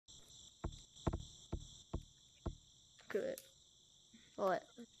Screw it. What?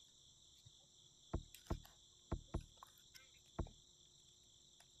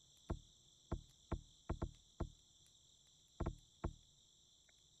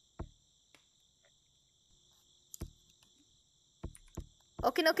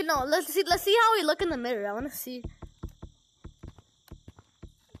 Okay, no. Let's see how we look in the mirror. I want to see.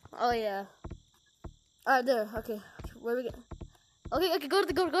 Oh yeah. Alright, there. Okay. Where we go? Okay. Go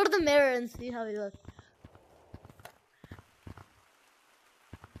to the mirror and see how we look.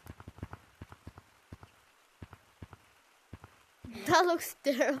 That looks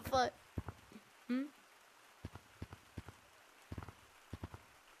terrifying. I'm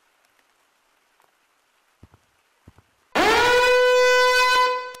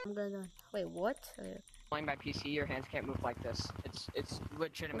gonna. Wait, what? Playing by PC, your hands can't move like this. It's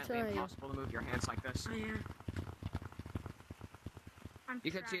legitimately impossible to move your hands like this. Oh, yeah.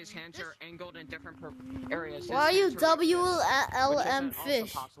 You can see his hands are angled in different areas. Why are you WLM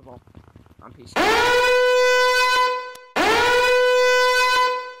fish? Possible on PC.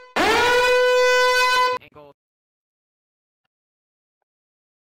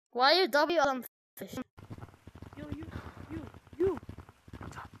 Why are you WLM fish? Yo, you.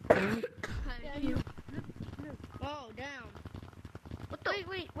 Yeah, you. Oh, down. What the?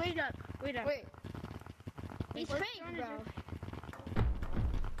 Wait up. Wait. He's fake, bro.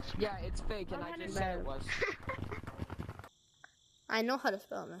 Yeah, it's fake, and I just said it was. I know how to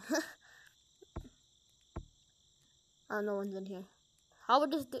spell, man. No one's in here. How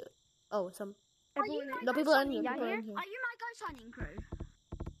would this do? Oh, no people are in here. People are in here. Are you my ghost hunting crew?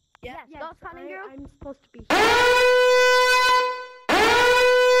 Yes, ghost hunting crew? I'm supposed to be.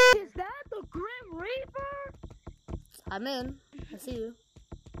 Is that the Grim Reaper? I'm in. I see you.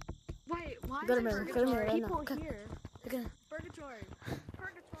 Wait, why Go to is mirror. there Go to mirror right people now. here? Okay. Purgatory.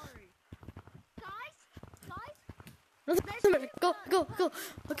 Guys? Go.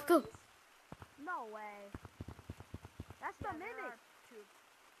 Okay, go. No way. That's the mimic.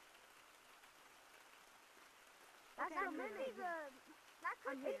 That's the mimic. That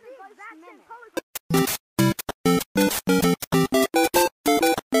could be the exact same color.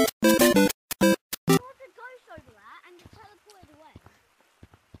 There's a ghost over there and it teleported away.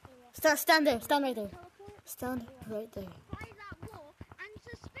 Stand there. Stand right there. Stand right there. By that wall, and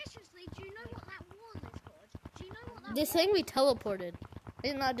suspiciously, do you know what that wall is called? Do you know what that They're saying we teleported. We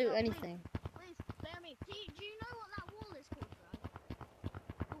did not do anything. Please, spare me. Do you know what that wall is called, bro?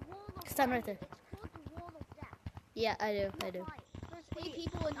 The wall of Stand right there. It's called the wall of death. Yeah, I do. There's 8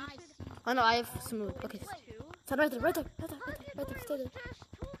 people in ice. Oh no, I have smooth. Okay. Stand right there. Right there. Stay there. Just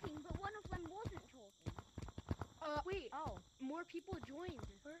talking, but one of them wasn't talking. Wait. Oh, more people joined.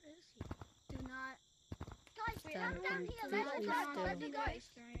 Where is he? Do not. Guys, Stand down here. completely There's a still. ghost.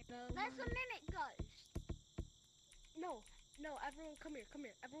 There's a mimic ghost. No, everyone come here.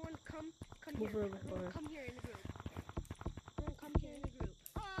 Everyone come Move here. over forward. Come here in the group. Everyone come here in the group.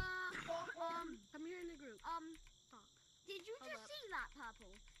 Come here in the group. Did you just see that,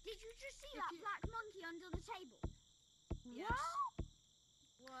 Purple? Did you just see that black monkey under the table? Yes.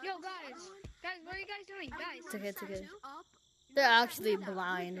 What? Yo, guys, what are you guys doing? Guys, It's okay. They're actually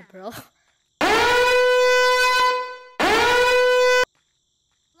blind, bro. Let's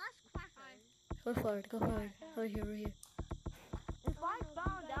crack it. Go forward. Over here. If I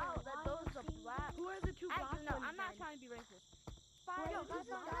found out that those are black... who are the two black ones? No, I'm not trying to be racist. Yo, guys,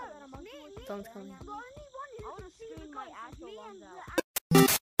 Me, Someone's coming. the only one who can see the my ghost is actual me lungs and out.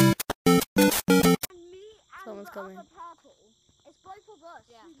 Someone's the coming. other purple. It's both of us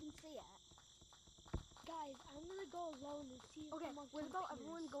who can see it. Guys, I'm gonna go alone and see if Okay, what about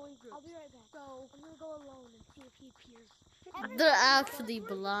everyone going groups? I'll be right back. So, I'm gonna go alone and see if he appears. They're actually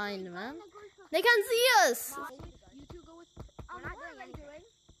blind, man. They can see us. You two go with... I'm not doing anything.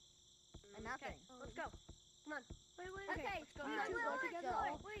 Nothing. Let's go. Come on. Wait. Okay, let's go. we Let's will go go together.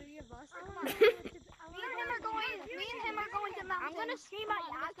 together. All three of us. Me and him are going to mountains. I'm gonna scream my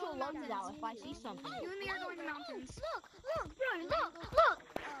actual lungs out if I see something. You and me are going to mountains. Look, bro, look.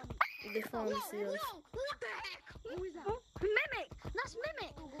 They finally see us. What the heck? Who is that? Mimic. That's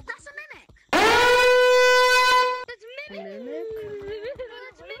Mimic. That's a Mimic. That's Mimic.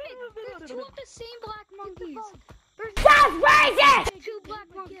 That's Mimic. There's 2 of the same black monkeys. That's racist! 2 black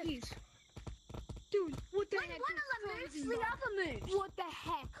monkeys. Dude, what the heck? One of them moves, the other moves. What the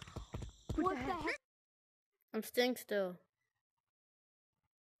heck? What the heck? I'm staying still.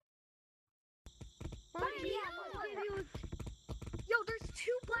 Yo, there's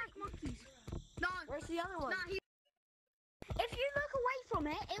 2 black monkeys. No. Where's the other one? If you look away from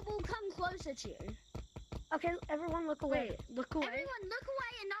it, it will come closer to you. Okay, everyone look away. Look away. Everyone look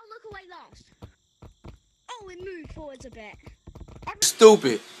away and now look away last. Oh, it moved forwards a bit.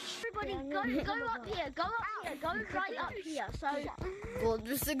 Stupid. Everybody, go up here. Go right up here. So. Well,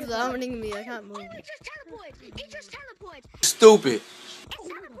 just examining me. I can't move. Oh, it just teleported. It just teleported. Stupid. It's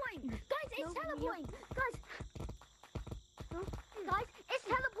teleporting. Guys, it's teleporting. Guys, it's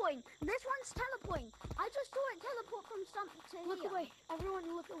teleporting. This one's teleporting. I just saw it teleport from something to Look here. away. Everyone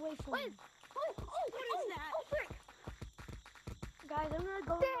look away from Wait. me. What is that? Oh, frick. Guys, I'm gonna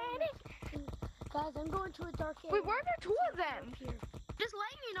go. Guys, I'm going to a dark area. Wait, where are there two of them? Here. Just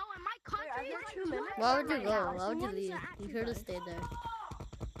letting you know, in my country, there it's two like minutes? Why would you right go? now. Why would you Someone's leave? active, You could have guys. stayed there.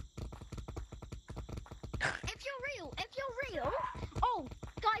 If you're real. Oh,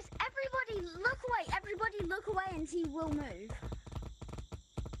 guys, everybody look away. Everybody look away and he will move.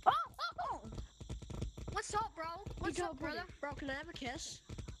 Oh. What's up, bro? What's up, brother? Bro, can I have a kiss?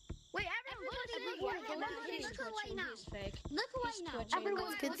 Wait, everybody look away. Everybody look away now. He's fake. Look away now. twitching.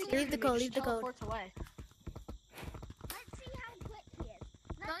 Everyone, Kids, look leave the code. Leave the code. Teleports away. Let's see how quick he is.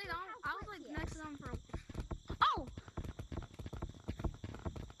 I was like next to them for. Oh,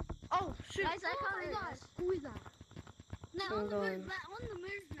 Oh, shoot. guys, I can't do this. Who is that? No, I'm on the going. move. On the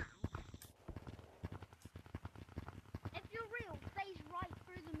move now. If you're real, phase right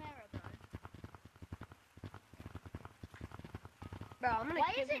through the mirror, bro. Bro, I'm gonna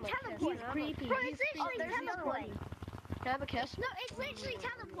Why give is it him a kiss. teleporting? He's creepy. Bro, He's it's literally there's another teleporting. Can I have a kiss? No, it's literally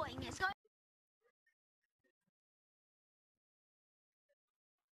teleporting. It's going.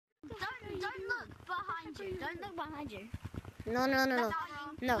 Don't look behind you. Don't look behind you. No. No.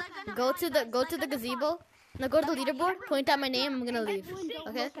 They're Go to the gonna gazebo. No, go to the leaderboard. Point out my name. I'm gonna leave.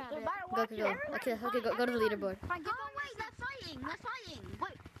 Okay? Go. Okay. Go to the leaderboard. Oh wait, they're fighting.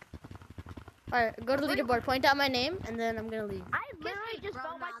 Wait, All right. Go to the leaderboard. Point out my name, and then I'm gonna leave. I literally just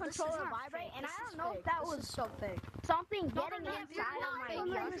felt my controller vibrate, and I don't know if that was so fake. something getting inside of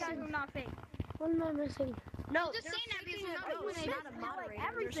my ear. Not fake. What am I missing? No, just saying that because we're not doing it.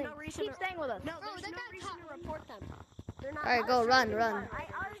 Everything. Everything. Keep staying with us. No, there's no reason to report them. They're not. All right. Go. Run. I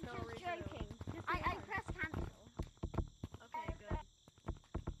was just joking. I pressed cancel. Okay, good.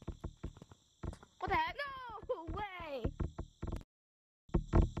 What the heck? No way.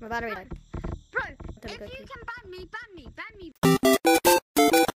 My battery died. Bro, Don't if go you to- can ban me.